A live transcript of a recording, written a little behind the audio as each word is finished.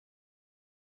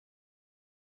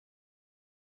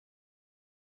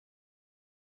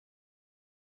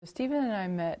Stephen and I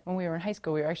met when we were in high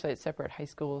school. We were actually at separate high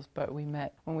schools, but we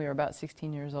met when we were about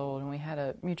 16 years old, and we had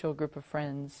a mutual group of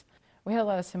friends. We had a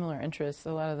lot of similar interests.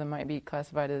 A lot of them might be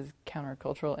classified as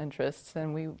countercultural interests,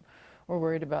 and we were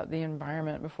worried about the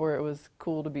environment before it was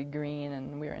cool to be green,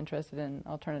 and we were interested in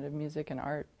alternative music and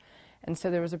art. And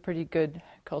so there was a pretty good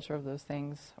culture of those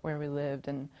things where we lived,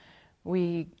 and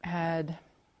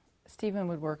Stephen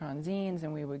would work on zines,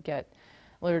 and we would get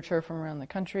literature from around the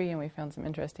country, and we found some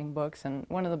interesting books. And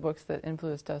one of the books that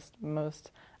influenced us most,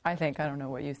 I don't know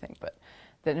what you think, but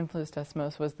that influenced us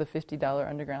most was the $50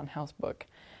 Underground House book.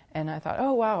 And I thought,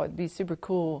 oh wow, it'd be super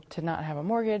cool to not have a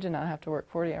mortgage and not have to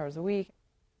work 40 hours a week.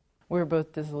 We were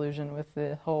both disillusioned with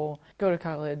the whole go to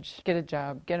college, get a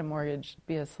job, get a mortgage,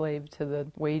 be a slave to the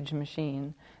wage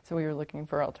machine. So we were looking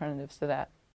for alternatives to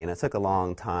that. And it took a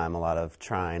long time, a lot of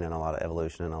trying and a lot of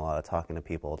evolution and a lot of talking to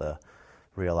people to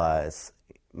realize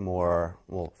more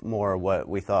what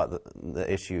we thought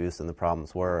the issues and the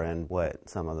problems were and what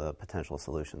some of the potential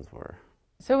solutions were.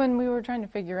 So when we were trying to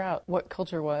figure out what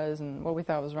culture was and what we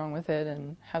thought was wrong with it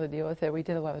and how to deal with it, we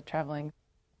did a lot of traveling.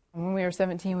 When we were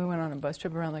 17, we went on a bus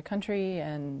trip around the country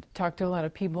and talked to a lot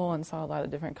of people and saw a lot of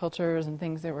different cultures and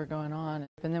things that were going on.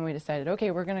 And then we decided,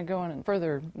 okay, we're going to go on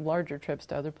further, larger trips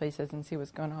to other places and see what's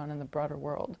going on in the broader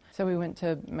world. So we went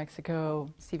to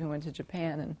Mexico, Stephen went to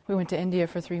Japan, and we went to India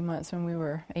for 3 months when we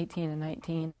were 18 and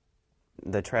 19.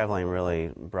 The traveling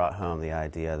really brought home the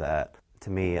idea that, to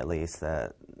me at least,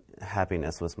 that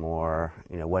happiness was more,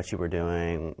 what you were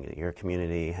doing, your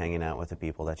community, hanging out with the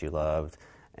people that you loved.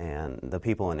 And the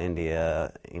people in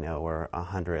India, were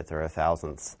 100th or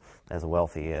 1,000th as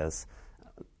wealthy as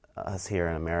us here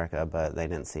in America, but they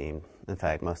didn't seem, in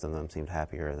fact, most of them seemed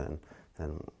happier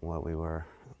than what we were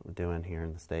doing here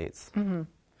in the States. Mm-hmm.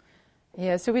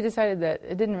 Yeah, so we decided that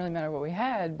it didn't really matter what we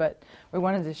had, but we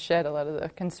wanted to shed a lot of the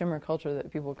consumer culture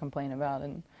that people complain about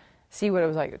and see what it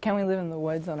was like. Can we live in the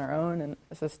woods on our own in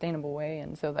a sustainable way?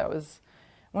 And so that was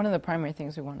one of the primary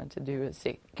things we wanted to do, is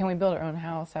see, can we build our own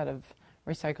house out of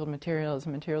recycled materials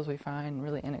and materials we find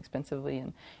really inexpensively,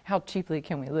 and how cheaply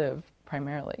can we live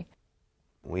primarily.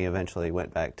 We eventually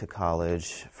went back to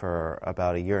college. For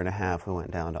about 1.5 years. We went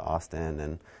down to Austin,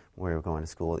 and we were going to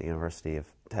school at the University of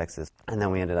Texas. And then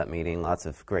we ended up meeting lots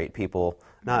of great people,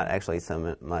 not actually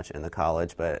so much in the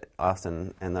college, but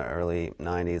Austin in the early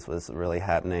 90s was really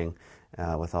happening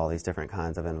with all these different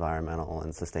kinds of environmental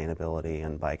and sustainability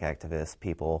and bike activist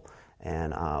people.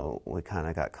 And we kind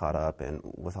of got caught up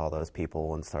with all those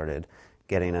people and started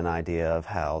getting an idea of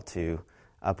how to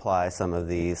apply some of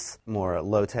these more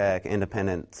low-tech,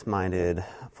 independent-minded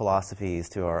philosophies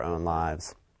to our own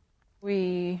lives.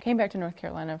 We came back to North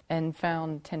Carolina and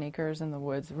found 10 acres in the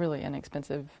woods, really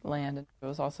inexpensive land. It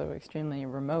was also extremely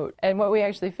remote. And what we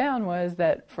actually found was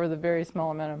that for the very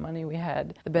small amount of money we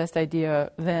had, the best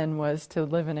idea then was to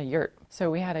live in a yurt.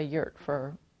 So we had a yurt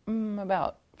for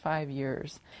about 5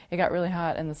 years. It got really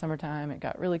hot in the summertime. It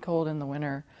got really cold in the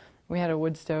winter. We had a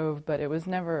wood stove, but it was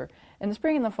never, in the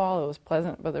spring and the fall it was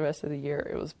pleasant, but the rest of the year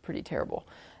it was pretty terrible.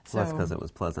 So that's because it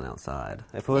was pleasant outside.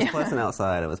 If it was pleasant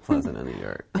outside, it was pleasant in the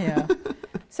yurt. Yeah.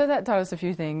 So that taught us a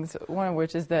few things, one of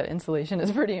which is that insulation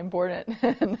is pretty important.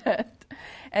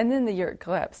 And then the yurt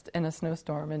collapsed in a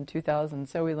snowstorm in 2000,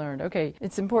 so we learned, okay,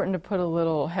 it's important to put a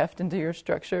little heft into your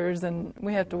structures, and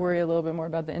we have to worry a little bit more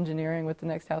about the engineering with the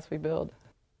next house we build.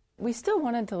 We still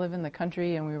wanted to live in the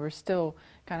country, and we were still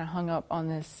kind of hung up on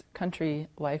this country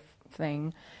life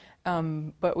thing.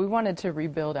 But we wanted to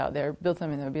rebuild out there, build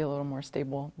something that would be a little more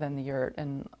stable than the yurt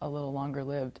and a little longer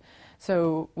lived.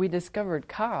 So we discovered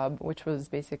cob, which was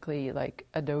basically like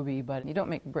adobe, but you don't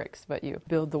make bricks, but you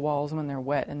build the walls when they're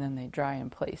wet and then they dry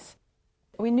in place.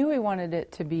 We knew we wanted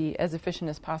it to be as efficient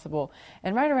as possible,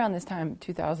 and right around this time,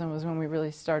 2000, was when we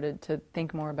really started to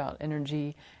think more about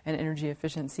energy and energy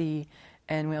efficiency,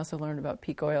 and we also learned about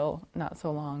peak oil not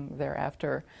so long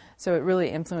thereafter. So it really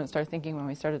influenced our thinking when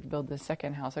we started to build this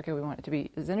second house. Okay, we want it to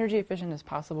be as energy efficient as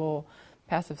possible,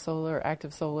 passive solar,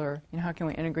 active solar. How can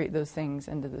we integrate those things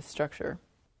into this structure?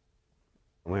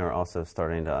 We were also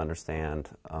starting to understand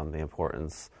the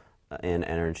importance in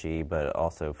energy, but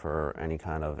also for any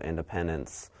kind of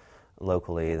independence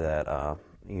locally, that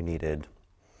you needed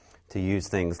to use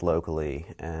things locally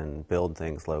and build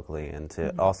things locally, and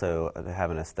to also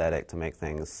have an aesthetic to make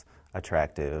things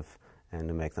attractive and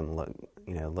to make them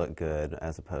look good,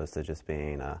 as opposed to just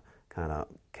being a kind of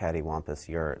cattywampus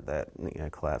yurt that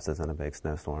collapses in a big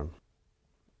snowstorm.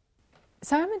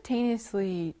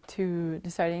 Simultaneously to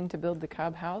deciding to build the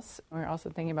Cobb house, we were also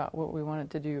thinking about what we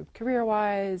wanted to do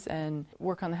career-wise and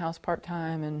work on the house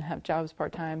part-time and have jobs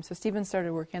part-time. So Stephen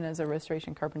started working as a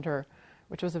restoration carpenter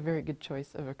which was a very good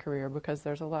choice of a career because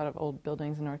there's a lot of old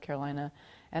buildings in North Carolina,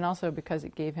 and also because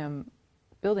it gave him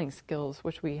building skills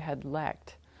which we had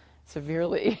lacked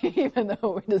severely, even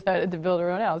though we decided to build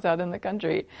our own house out in the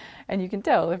country. And you can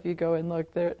tell if you go and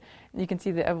look there, you can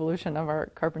see the evolution of our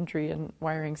carpentry and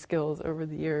wiring skills over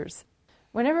the years.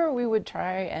 Whenever we would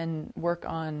try and work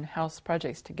on house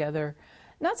projects together,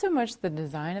 not so much the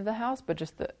design of the house, but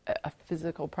just a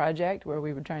physical project where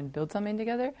we would try and build something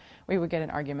together, we would get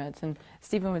in arguments. And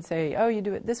Stephen would say, oh, you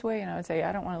do it this way, and I would say,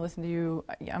 I don't want to listen to you,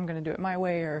 I'm going to do it my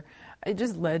way, or it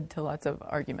just led to lots of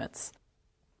arguments.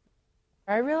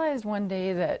 I realized one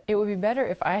day that it would be better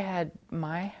if I had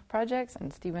my projects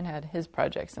and Stephen had his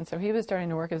projects. And so he was starting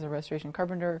to work as a restoration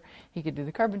carpenter. He could do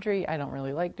the carpentry. I don't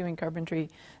really like doing carpentry.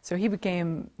 So he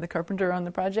became the carpenter on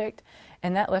the project,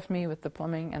 and that left me with the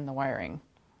plumbing and the wiring.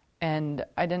 And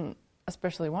I didn't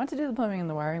especially want to do the plumbing and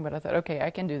the wiring, but I thought, okay,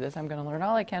 I can do this. I'm going to learn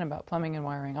all I can about plumbing and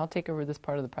wiring. I'll take over this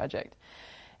part of the project.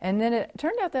 And then it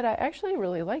turned out that I actually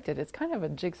really liked it. It's kind of a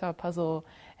jigsaw puzzle,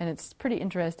 and it's pretty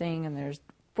interesting, and there's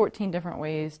 14 different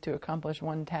ways to accomplish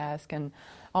one task and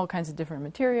all kinds of different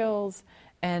materials.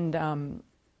 And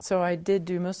so I did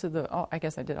do most of I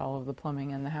guess I did all of the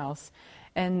plumbing in the house.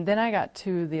 And then I got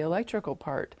to the electrical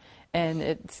part, and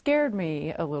it scared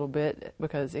me a little bit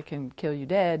because it can kill you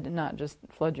dead, not just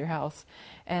flood your house.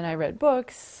 And I read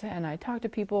books, and I talked to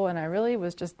people, and I really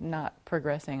was just not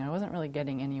progressing. I wasn't really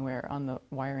getting anywhere on the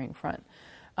wiring front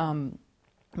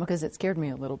because it scared me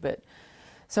a little bit.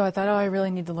 So I thought, I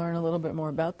really need to learn a little bit more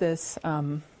about this.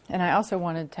 And I also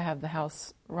wanted to have the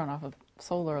house run off of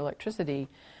solar electricity.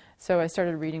 So I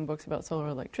started reading books about solar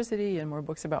electricity and more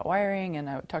books about wiring, and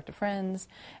I would talk to friends.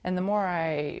 And the more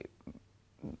I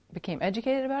became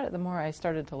educated about it, the more I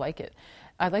started to like it.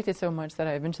 I liked it so much that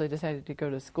I eventually decided to go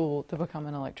to school to become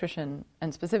an electrician,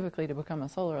 and specifically to become a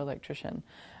solar electrician.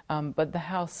 But the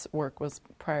house work was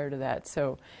prior to that,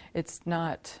 so it's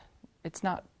not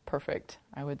perfect,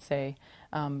 I would say,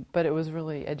 but it was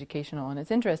really educational. And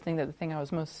it's interesting that the thing I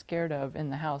was most scared of in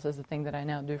the house is the thing that I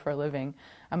now do for a living.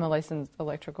 I'm a licensed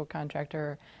electrical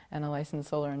contractor and a licensed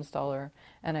solar installer,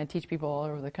 and I teach people all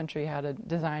over the country how to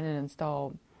design and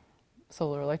install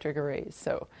solar electric arrays.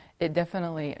 So it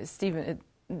definitely,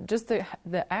 just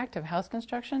the act of house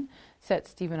construction set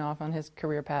Stephen off on his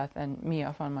career path and me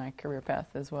off on my career path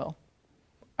as well.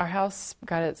 Our house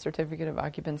got its certificate of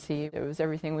occupancy. It was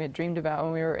everything we had dreamed about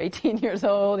when we were 18 years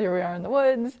old. Here we are in the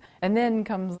woods. And then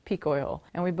comes peak oil.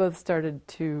 And we both started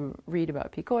to read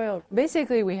about peak oil.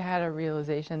 Basically, we had a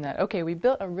realization that, okay, we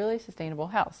built a really sustainable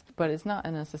house, but it's not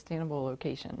in a sustainable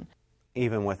location.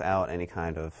 Even without any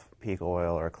kind of peak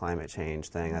oil or climate change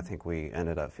thing, I think we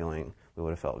ended up feeling we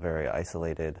would have felt very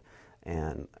isolated,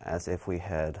 and as if we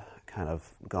had kind of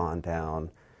gone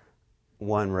down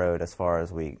one road as far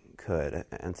as we could.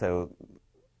 And so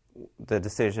the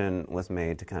decision was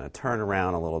made to kind of turn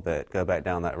around a little bit, go back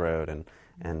down that road, and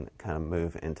kind of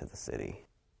move into the city.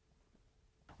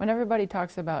 When everybody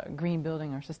talks about green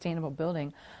building or sustainable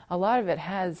building, a lot of it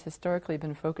has historically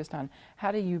been focused on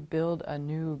how do you build a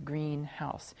new green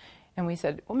house. And we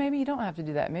said, well, maybe you don't have to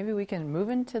do that. Maybe we can move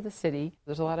into the city.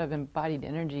 There's a lot of embodied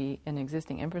energy in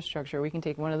existing infrastructure. We can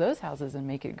take one of those houses and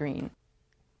make it green.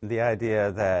 The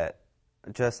idea that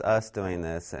just us doing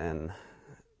this and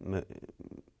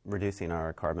reducing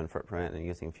our carbon footprint and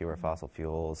using fewer fossil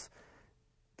fuels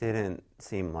didn't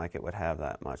seem like it would have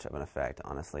that much of an effect,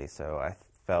 honestly. So I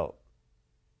felt,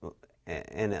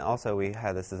 and also we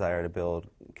had this desire to build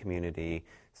community,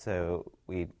 so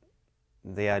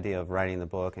the idea of writing the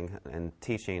book and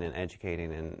teaching and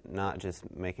educating and not just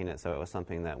making it so it was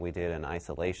something that we did in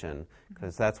isolation,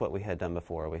 because that's what we had done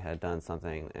before. We had done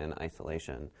something in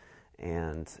isolation.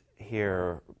 And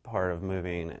here, part of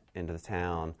moving into the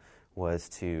town was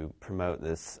to promote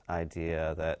this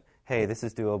idea that, hey, this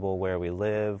is doable where we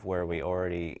live, where we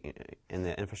already, in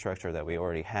the infrastructure that we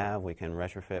already have, we can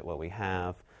retrofit what we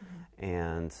have,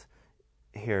 and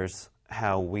here's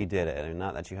how we did it. And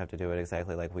not that you have to do it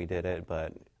exactly like we did it,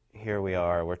 but here we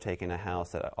are, we're taking a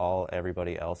house that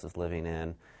everybody else is living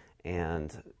in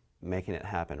and making it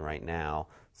happen right now.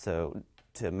 So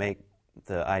to make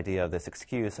the idea of this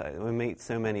excuse, we meet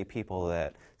so many people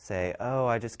that say, oh,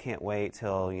 I just can't wait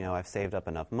till, I've saved up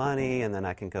enough money and then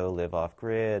I can go live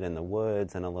off-grid in the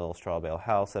woods in a little straw bale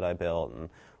house that I built. And,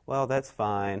 well, that's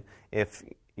fine if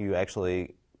you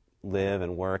actually live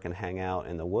and work and hang out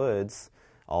in the woods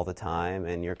all the time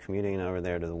and you're commuting over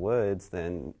there to the woods,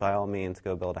 then by all means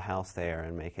go build a house there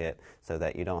and make it so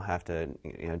that you don't have to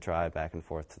drive back and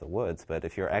forth to the woods. But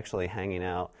if you're actually hanging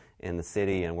out in the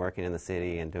city and working in the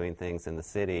city and doing things in the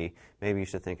city, maybe you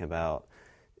should think about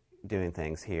doing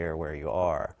things here where you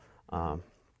are.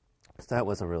 So that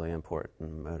was a really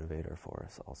important motivator for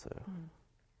us also.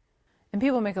 And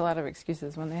people make a lot of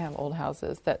excuses when they have old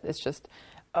houses that it's just,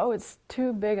 oh, it's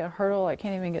too big a hurdle, I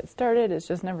can't even get started, it's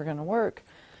just never going to work.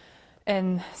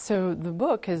 And so the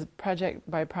book is project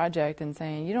by project and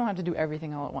saying you don't have to do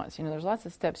everything all at once. You know, there's lots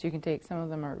of steps you can take. Some of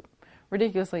them are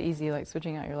ridiculously easy, like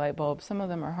switching out your light bulb. Some of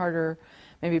them are harder,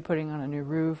 maybe putting on a new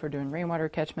roof or doing rainwater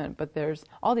catchment. But there's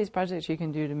all these projects you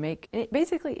can do to make,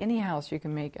 basically any house you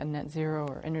can make a net zero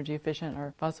or energy efficient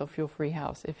or fossil fuel free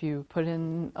house if you put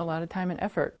in a lot of time and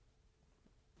effort.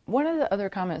 One of the other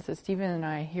comments that Stephen and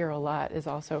I hear a lot is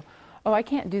also, oh, I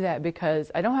can't do that because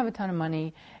I don't have a ton of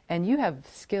money and you have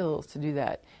skills to do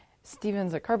that.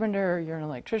 Stephen's a carpenter, you're an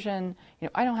electrician, you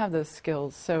know, I don't have those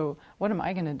skills, so what am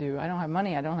I going to do? I don't have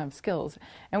money, I don't have skills.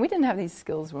 And we didn't have these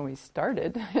skills when we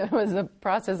started. It was a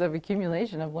process of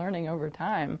accumulation of learning over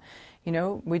time. You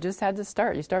know, we just had to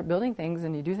start. You start building things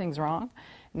and you do things wrong,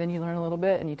 and then you learn a little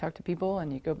bit and you talk to people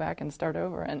and you go back and start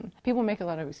over. And people make a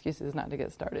lot of excuses not to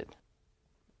get started.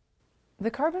 The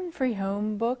Carbon Free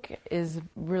Home book is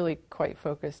really quite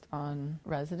focused on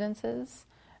residences,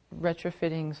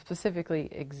 retrofitting specifically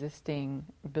existing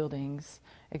buildings,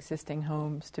 existing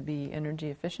homes to be energy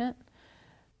efficient.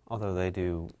 Although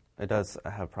it does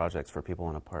have projects for people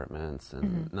in apartments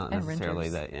and not necessarily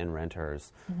renters. that in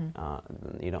renters.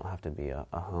 You don't have to be a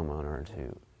homeowner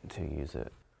to use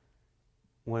it.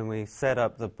 When we set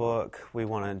up the book, we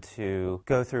wanted to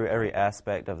go through every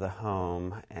aspect of the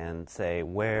home and say,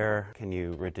 where can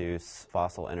you reduce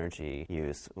fossil energy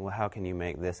use? How can you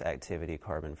make this activity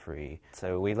carbon-free?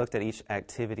 So we looked at each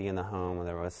activity in the home.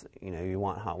 There was, you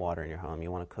want hot water in your home,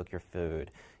 you want to cook your food,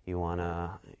 you want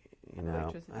to,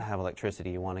 have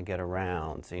electricity, you want to get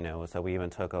around, so we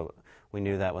even we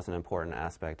knew that was an important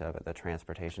aspect of it, the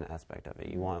transportation aspect of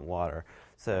it. You want water.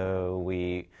 So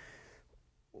we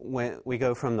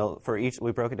go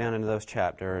we broke it down into those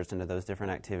chapters, into those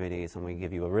different activities, and we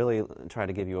try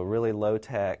to give you a really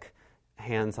low-tech,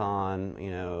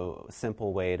 hands-on,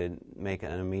 simple way to make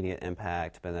an immediate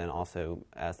impact, but then also,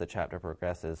 as the chapter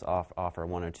progresses, offer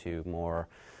one or two more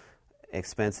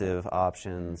expensive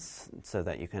options so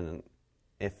that you can,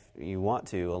 if you want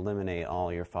to, eliminate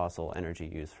all your fossil energy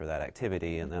use for that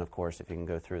activity. And then, of course, if you can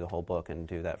go through the whole book and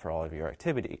do that for all of your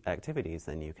activities,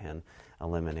 then you can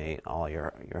eliminate all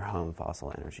your home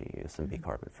fossil energy use and be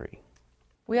carbon-free.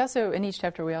 We also, in each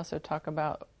chapter, we also talk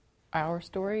about our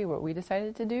story, what we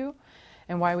decided to do,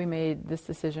 and why we made this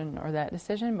decision or that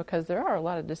decision, because there are a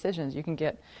lot of decisions. You can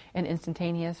get an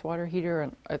instantaneous water heater,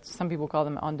 and some people call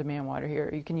them on-demand water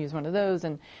heater. You can use one of those,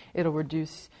 and it'll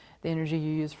reduce the energy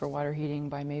you use for water heating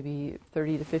by maybe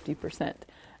 30 to 50%.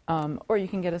 Or you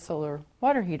can get a solar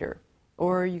water heater,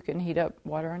 or you can heat up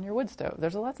water on your wood stove.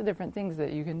 There's lots of different things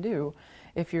that you can do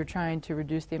if you're trying to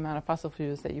reduce the amount of fossil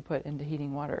fuels that you put into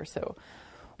heating water. So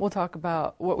we'll talk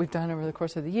about what we've done over the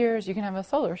course of the years. You can have a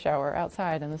solar shower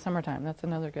outside in the summertime. That's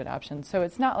another good option. So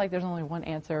it's not like there's only one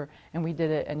answer and we did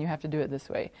it and you have to do it this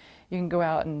way. You can go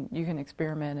out and you can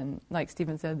experiment, and like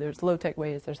Stephen said, there's low-tech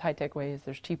ways, there's high-tech ways,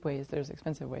 there's cheap ways, there's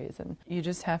expensive ways, and you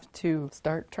just have to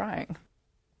start trying.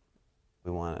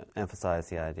 We want to emphasize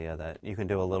the idea that you can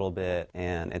do a little bit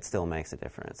and it still makes a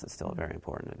difference. It's still very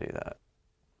important to do that.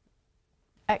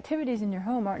 Activities in your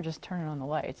home aren't just turning on the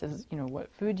lights. It's,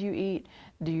 what food you eat.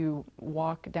 Do you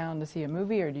walk down to see a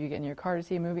movie, or do you get in your car to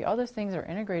see a movie? All those things are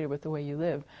integrated with the way you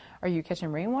live. Are you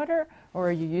catching rainwater, or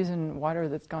are you using water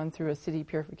that's gone through a city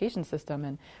purification system?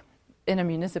 And in a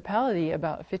municipality,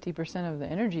 about 50% of the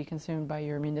energy consumed by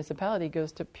your municipality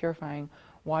goes to purifying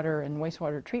water and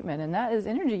wastewater treatment, and that is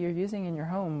energy you're using in your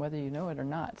home, whether you know it or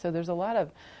not. So there's a lot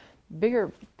of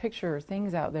bigger picture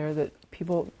things out there that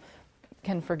people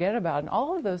can forget about, and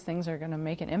all of those things are going to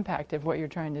make an impact if what you're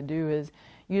trying to do is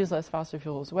use less fossil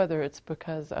fuels, whether it's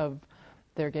because of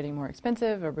they're getting more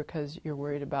expensive or because you're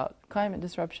worried about climate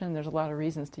disruption. There's a lot of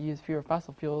reasons to use fewer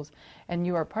fossil fuels, and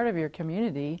you are part of your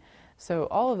community, so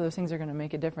all of those things are going to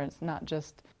make a difference, not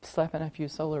just slapping a few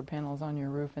solar panels on your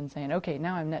roof and saying, okay,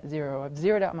 now I'm net zero, I've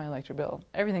zeroed out my electric bill,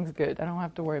 everything's good, I don't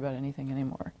have to worry about anything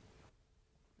anymore.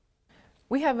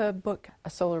 We have a book, A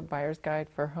Solar Buyer's Guide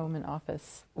for Home and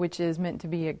Office, which is meant to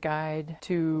be a guide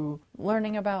to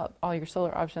learning about all your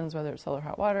solar options, whether it's solar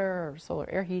hot water or solar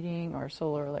air heating or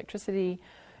solar electricity.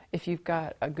 If you've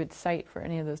got a good site for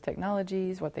any of those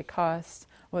technologies, what they cost,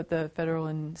 what the federal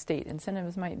and state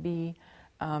incentives might be,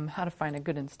 how to find a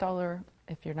good installer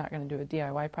if you're not going to do a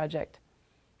DIY project.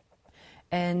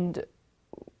 And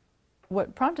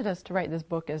what prompted us to write this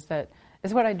book is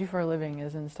what I do for a living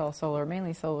is install solar,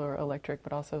 mainly solar electric,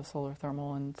 but also solar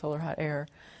thermal and solar hot air.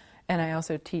 And I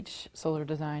also teach solar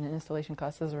design and installation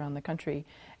classes around the country.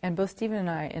 And both Stephen and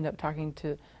I end up talking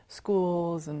to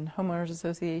schools and homeowners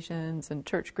associations and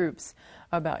church groups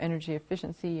about energy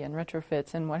efficiency and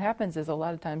retrofits. And what happens is a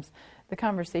lot of times the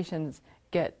conversations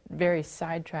get very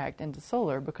sidetracked into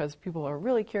solar because people are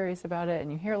really curious about it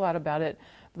and you hear a lot about it.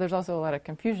 But there's also a lot of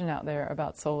confusion out there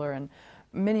about solar. And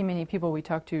many people we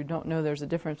talk to don't know there's a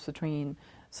difference between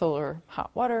solar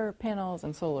hot water panels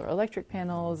and solar electric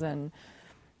panels. And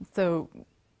so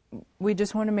we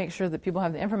just want to make sure that people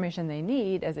have the information they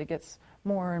need as it gets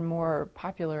more and more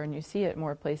popular and you see it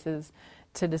more places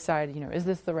to decide, is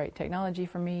this the right technology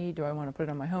for me? Do I want to put it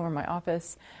on my home or my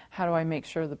office? How do I make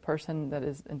sure the person that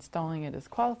is installing it is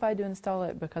qualified to install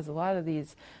it? Because a lot of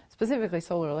these, specifically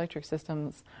solar electric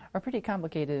systems, are pretty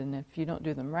complicated, and if you don't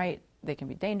do them right, they can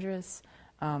be dangerous.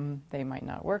 They might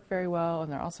not work very well,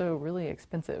 and they're also really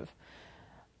expensive,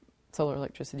 solar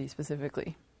electricity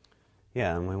specifically.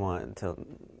 Yeah, and we want to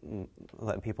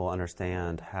let people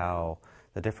understand how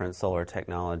the different solar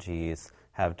technologies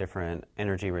have different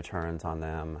energy returns on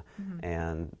them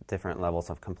and different levels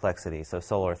of complexity. So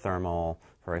solar thermal,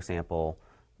 for example,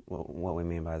 what we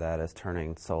mean by that is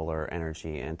turning solar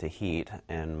energy into heat,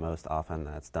 and most often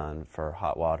that's done for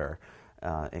hot water.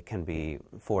 It can be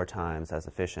 4 times as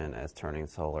efficient as turning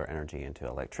solar energy into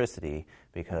electricity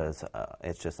because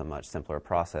it's just a much simpler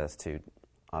process to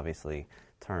obviously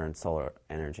turn solar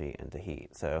energy into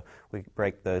heat. So we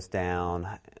break those down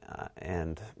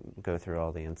and go through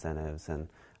all the incentives and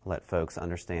let folks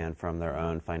understand from their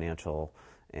own financial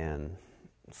and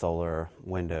solar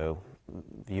window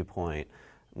viewpoint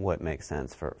what makes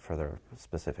sense for their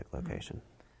specific location.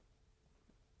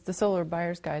 The Solar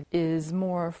Buyer's Guide is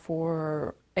more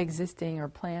for existing or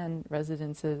planned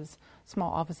residences,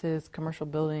 small offices, commercial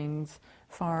buildings,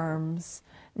 farms,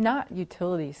 not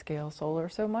utility scale solar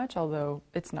so much, although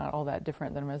it's not all that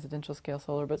different than residential scale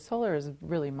solar, but solar is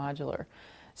really modular.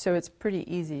 So it's pretty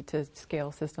easy to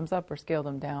scale systems up or scale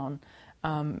them down.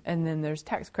 And then there's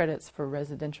tax credits for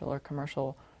residential or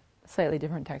commercial, slightly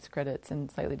different tax credits and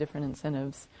slightly different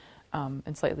incentives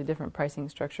and slightly different pricing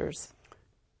structures.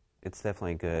 It's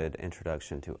definitely a good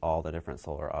introduction to all the different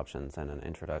solar options and an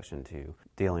introduction to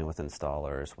dealing with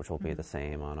installers, which will be the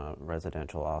same on a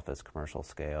residential, office, commercial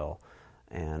scale,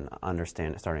 and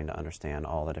starting to understand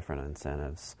all the different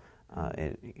incentives.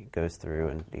 It goes through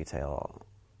in detail,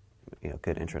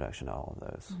 good introduction to all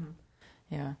of those.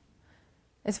 Yeah.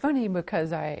 It's funny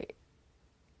because I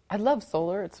love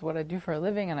solar. It's what I do for a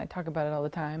living, and I talk about it all the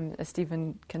time. As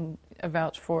Stephen can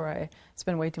vouch for, I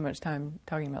spend way too much time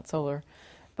talking about solar.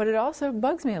 But it also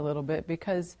bugs me a little bit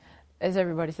because, as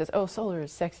everybody says, oh, solar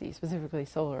is sexy, specifically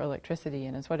solar electricity,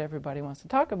 and it's what everybody wants to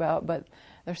talk about, but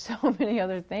there's so many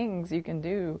other things you can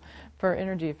do for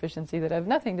energy efficiency that have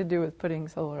nothing to do with putting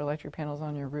solar electric panels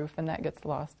on your roof, and that gets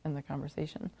lost in the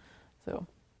conversation. So,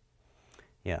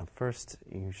 yeah, first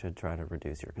you should try to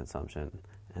reduce your consumption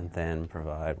and then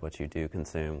provide what you do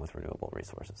consume with renewable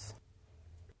resources.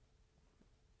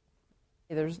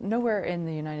 There's nowhere in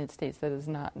the United States that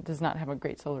does not have a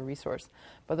great solar resource.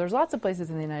 But there's lots of places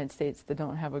in the United States that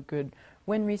don't have a good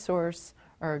wind resource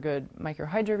or a good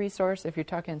microhydro resource. If you're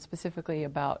talking specifically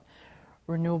about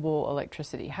renewable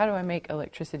electricity, how do I make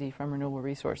electricity from renewable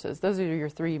resources? Those are your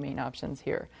 3 main options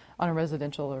here on a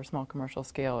residential or small commercial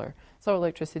scale, or solar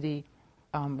electricity,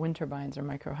 wind turbines, or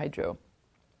microhydro.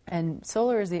 And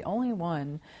solar is the only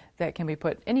one that can be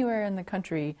put anywhere in the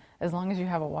country as long as you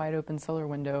have a wide open solar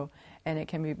window, and it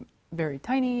can be very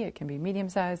tiny, it can be medium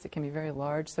sized, it can be very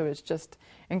large, so it's just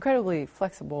incredibly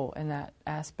flexible in that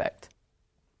aspect.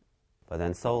 But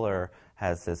then solar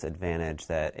has this advantage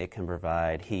that it can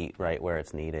provide heat right where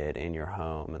it's needed in your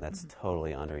home, and that's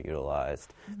totally underutilized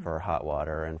for hot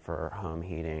water and for home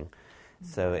heating.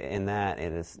 So in that,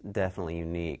 it is definitely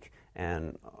unique.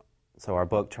 And so our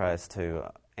book tries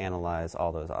to analyze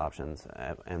all those options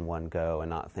in one go and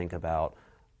not think about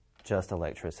just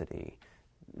electricity.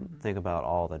 Think about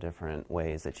all the different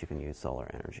ways that you can use solar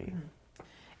energy.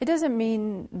 It doesn't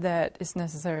mean that it's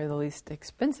necessarily the least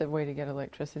expensive way to get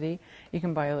electricity. You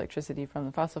can buy electricity from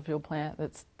the fossil fuel plant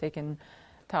that's taken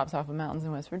tops off of mountains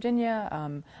in West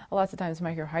Virginia. Lots of times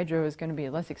microhydro is going to be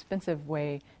a less expensive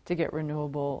way to get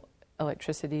renewable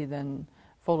electricity than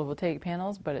photovoltaic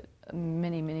panels, but at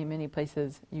many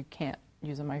places you can't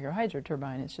use a microhydro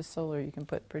turbine. It's just solar you can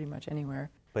put pretty much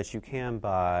anywhere. But you can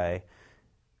buy,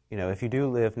 if you do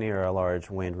live near a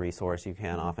large wind resource, you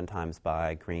can oftentimes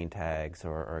buy green tags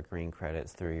or green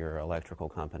credits through your electrical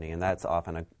company, and that's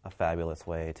often a fabulous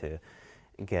way to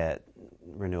get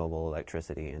renewable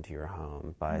electricity into your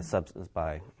home by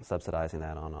by subsidizing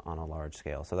that on a large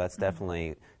scale. So that's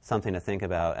definitely something to think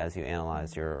about as you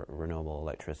analyze your renewable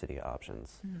electricity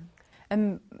options.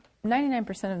 And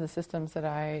 99% of the systems that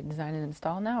I design and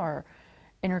install now are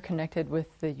interconnected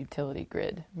with the utility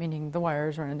grid, meaning the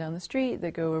wires running down the street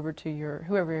that go over to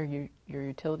whoever your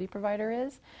utility provider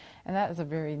is. And that is a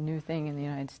very new thing in the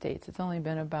United States. It's only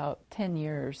been about 10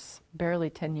 years, barely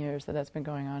 10 years that's been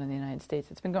going on in the United States.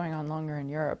 It's been going on longer in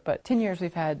Europe, but 10 years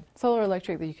we've had solar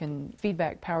electric that you can feed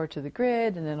back power to the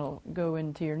grid and then it'll go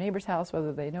into your neighbor's house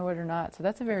whether they know it or not. So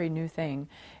that's a very new thing.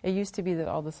 It used to be that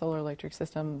all the solar electric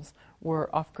systems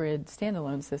were off-grid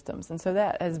standalone systems, and so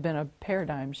that has been a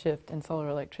paradigm shift in solar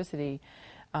electricity.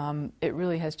 It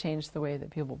really has changed the way that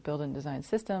people build and design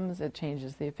systems. It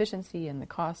changes the efficiency and the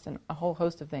cost and a whole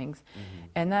host of things.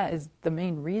 And that is the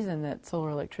main reason that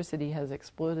solar electricity has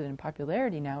exploded in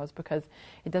popularity now, is because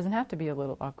it doesn't have to be a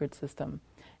little off-grid system.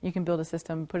 You can build a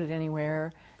system, put it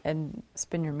anywhere, and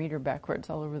spin your meter backwards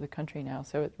all over the country now.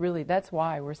 So it really, that's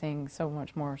why we're seeing so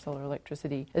much more solar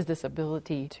electricity, is this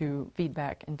ability to feed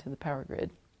back into the power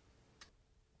grid.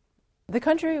 The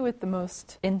country with the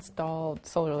most installed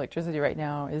solar electricity right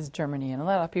now is Germany, and a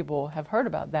lot of people have heard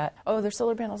about that. Oh, there's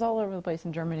solar panels all over the place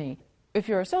in Germany. If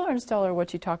you're a solar installer,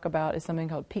 what you talk about is something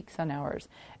called peak sun hours,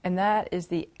 and that is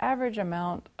the average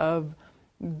amount of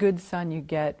good sun you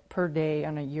get per day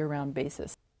on a year-round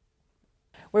basis.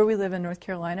 Where we live in North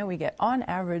Carolina, we get on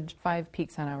average 5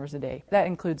 peak sun hours a day. That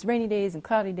includes rainy days and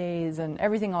cloudy days and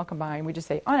everything all combined. We just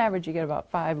say on average you get about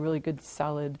 5 really good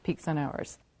solid peak sun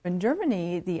hours. In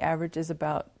Germany, the average is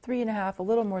about 3.5, a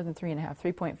little more than 3.5,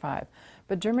 3.5.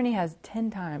 But Germany has 10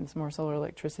 times more solar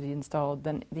electricity installed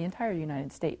than the entire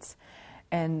United States.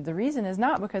 And the reason is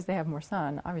not because they have more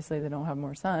sun. Obviously, they don't have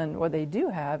more sun. What they do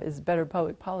have is better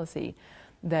public policy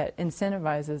that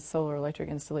incentivizes solar electric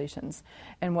installations.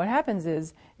 And what happens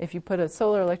is, if you put a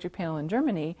solar electric panel in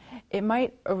Germany, it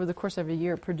might, over the course of a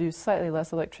year, produce slightly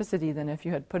less electricity than if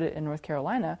you had put it in North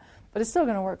Carolina, but it's still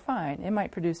going to work fine. It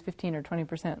might produce 15 or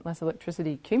 20% less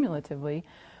electricity cumulatively,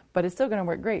 but it's still going to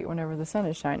work great whenever the sun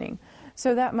is shining.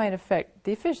 So that might affect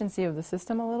the efficiency of the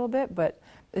system a little bit, but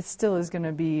it still is going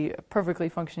to be a perfectly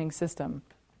functioning system.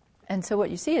 And so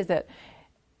what you see is that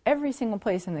every single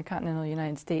place in the continental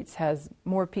United States has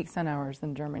more peak sun hours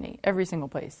than Germany. Every single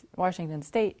place. Washington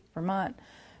State, Vermont,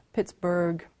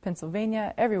 Pittsburgh,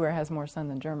 Pennsylvania, everywhere has more sun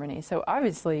than Germany. So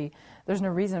obviously, there's no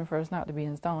reason for us not to be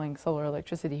installing solar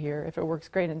electricity here if it works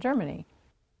great in Germany.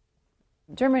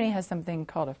 Germany has something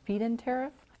called a feed-in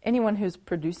tariff. Anyone who's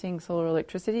producing solar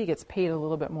electricity gets paid a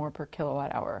little bit more per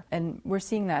kilowatt hour. And we're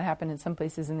seeing that happen in some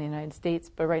places in the United States,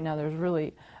 but right now there's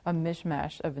really a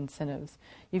mishmash of incentives.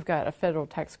 You've got a federal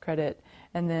tax credit,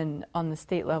 and then on the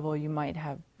state level you might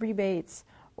have rebates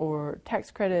or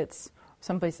tax credits.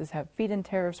 Some places have feed-in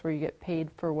tariffs where you get paid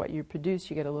for what you produce.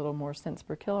 You get a little more cents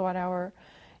per kilowatt hour.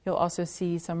 You'll also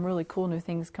see some really cool new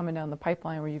things coming down the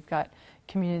pipeline where you've got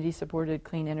community-supported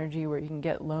clean energy where you can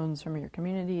get loans from your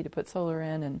community to put solar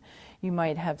in, and you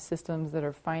might have systems that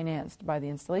are financed by the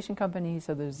installation company,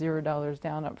 so there's $0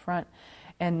 down up front.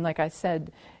 And like I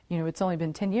said, it's only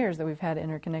been 10 years that we've had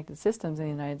interconnected systems in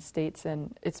the United States,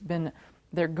 and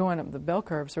they're going up the bell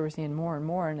curve, so we're seeing more and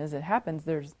more, and as it happens,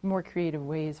 there's more creative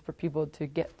ways for people to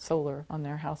get solar on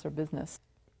their house or business.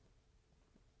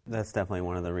 That's definitely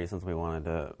one of the reasons we wanted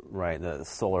to write the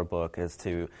solar book, is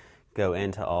to go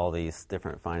into all these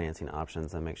different financing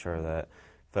options and make sure that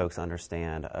folks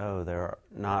understand,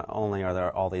 not only are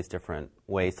there all these different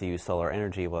ways to use solar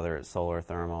energy, whether it's solar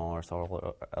thermal or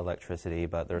solar electricity,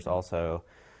 but there's also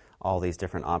all these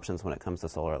different options when it comes to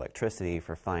solar electricity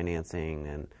for financing,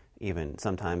 and even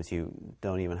sometimes you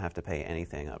don't even have to pay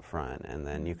anything up front, and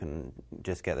then you can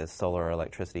just get this solar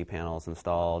electricity panels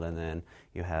installed, and then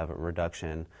you have a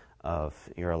reduction of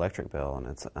your electric bill, and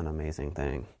it's an amazing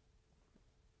thing.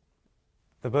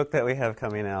 The book that we have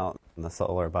coming out, The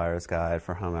Solar Buyer's Guide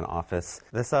for Home and Office,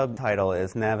 the subtitle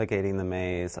is Navigating the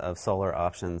Maze of Solar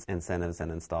Options, Incentives,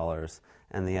 and Installers,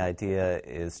 and the idea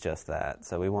is just that.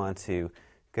 So we want to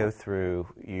go through,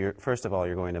 first of all,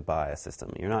 you're going to buy a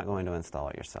system. You're not going to install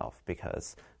it yourself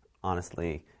because,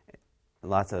 honestly,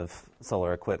 lots of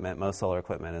solar equipment, most solar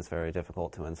equipment is very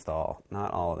difficult to install.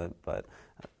 Not all of it, but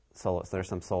there's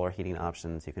some solar heating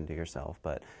options you can do yourself.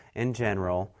 But in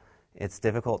general, it's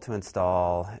difficult to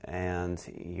install, and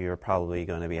you're probably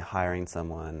going to be hiring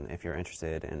someone if you're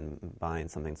interested in buying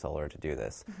something solar to do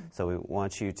this. Mm-hmm. So we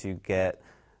want you to get,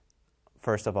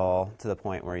 first of all, to the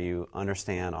point where you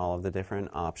understand all of the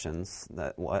different options,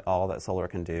 all that solar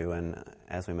can do. And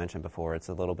as we mentioned before, it's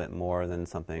a little bit more than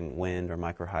something wind or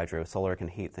microhydro. Solar can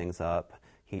heat things up,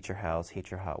 heat your house,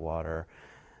 heat your hot water,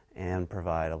 and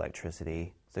provide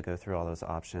electricity. So go through all those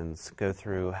options, go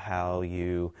through how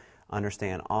you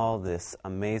understand all this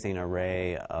amazing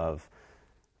array of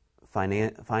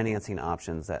financing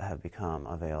options that have become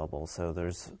available. So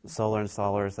there's solar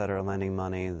installers that are lending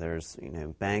money, there's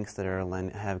banks that are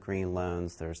have green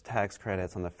loans, there's tax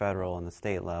credits on the federal and the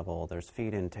state level, there's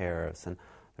feed-in tariffs, and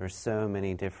there's so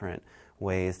many different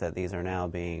ways that these are now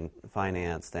being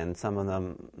financed, and some of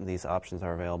them, these options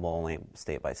are available only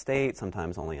state by state,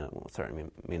 sometimes only in certain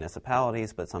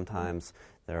municipalities, but sometimes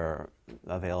they're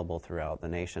available throughout the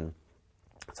nation.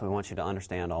 So we want you to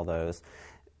understand all those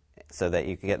so that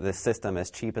you can get this system as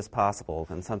cheap as possible,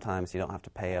 and sometimes you don't have to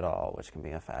pay at all, which can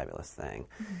be a fabulous thing.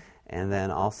 Mm-hmm. And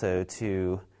then also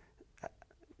to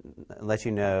let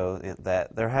you know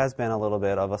that there has been a little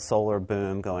bit of a solar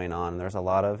boom going on. There's a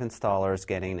lot of installers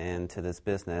getting into this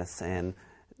business, and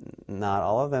not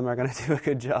all of them are going to do a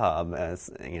good job.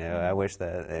 As I wish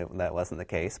that that wasn't the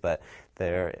case, but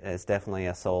there is definitely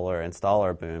a solar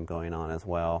installer boom going on as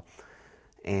well.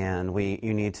 And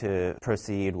you need to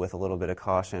proceed with a little bit of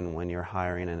caution when you're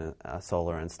hiring a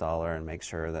solar installer, and make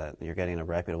sure that you're getting a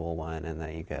reputable one and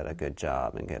that you get a good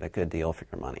job and get a good deal for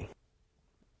your money.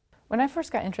 When I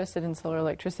first got interested in solar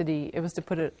electricity, it was to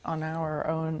put it on our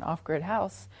own off-grid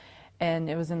house, and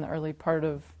it was in the early part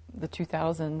of the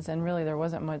 2000s, and really there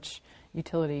wasn't much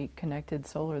utility-connected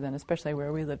solar then, especially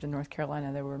where we lived in North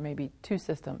Carolina. There were maybe 2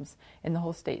 systems in the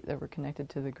whole state that were connected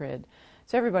to the grid.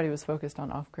 So everybody was focused on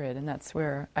off-grid, and that's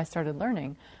where I started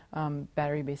learning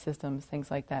battery-based systems, things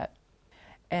like that.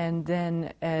 And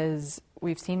then as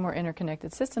we've seen more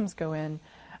interconnected systems go in,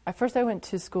 at first I went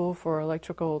to school for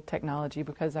electrical technology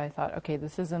because I thought, okay,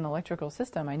 this is an electrical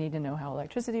system. I need to know how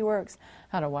electricity works,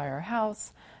 how to wire a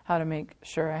house, how to make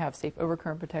sure I have safe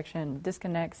overcurrent protection,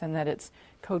 disconnects, and that it's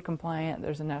code compliant.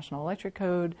 There's a national electric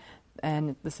code,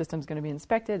 and the system's going to be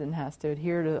inspected and has to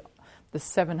adhere to the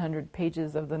 700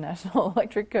 pages of the National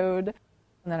Electric Code.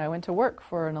 And then I went to work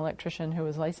for an electrician who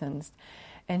was licensed,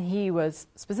 and he was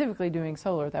specifically doing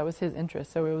solar. That was his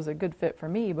interest, so it was a good fit for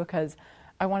me because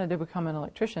I wanted to become an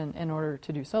electrician in order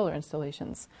to do solar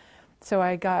installations. So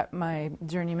I got my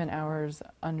journeyman hours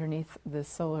underneath this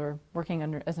solar, working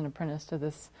as an apprentice to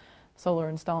this solar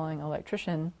installing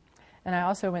electrician. And I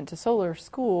also went to solar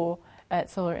school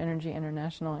at Solar Energy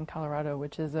International in Colorado,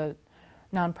 which is a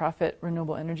nonprofit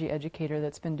renewable energy educator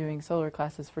that's been doing solar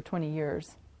classes for 20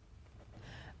 years.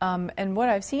 And what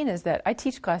I've seen is that I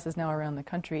teach classes now around the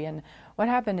country, and what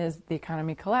happened is the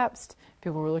economy collapsed.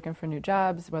 People were looking for new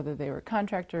jobs, whether they were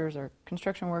contractors or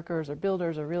construction workers or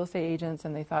builders or real estate agents,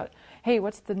 and they thought, hey,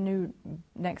 what's the new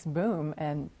next boom?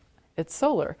 And it's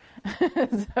solar.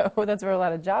 So that's where a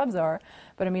lot of jobs are,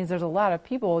 but it means there's a lot of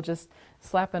people just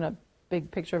slapping a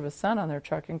big picture of a sun on their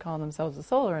truck and calling themselves a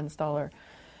solar installer.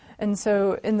 And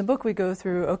so in the book we go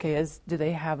through, okay, do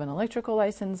they have an electrical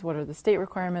license? What are the state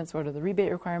requirements? What are the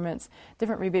rebate requirements?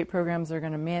 Different rebate programs are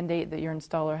going to mandate that your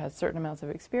installer has certain amounts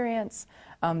of experience.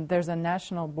 There's a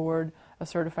national board of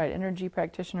certified energy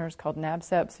practitioners called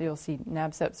NABCEP, so you'll see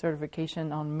NABCEP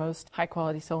certification on most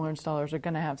high-quality solar installers are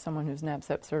going to have someone who's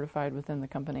NABCEP certified within the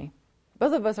company.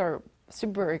 Both of us are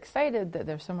super excited that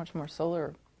there's so much more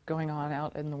solar going on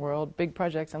out in the world. Big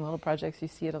projects and little projects, you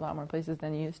see it a lot more places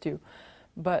than you used to.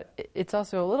 But it's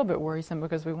also a little bit worrisome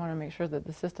because we want to make sure that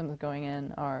the systems going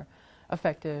in are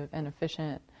effective and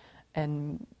efficient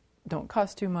and don't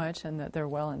cost too much, and that they're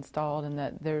well installed, and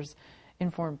that there's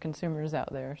informed consumers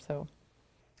out there. So,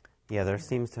 yeah, there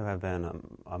seems to have been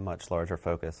a much larger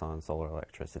focus on solar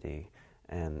electricity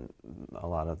and a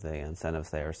lot of the incentives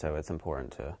there. So it's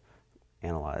important to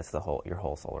analyze your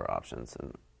whole solar options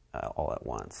and all at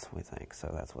once, we think.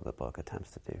 So that's what the book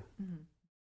attempts to do. Mm-hmm.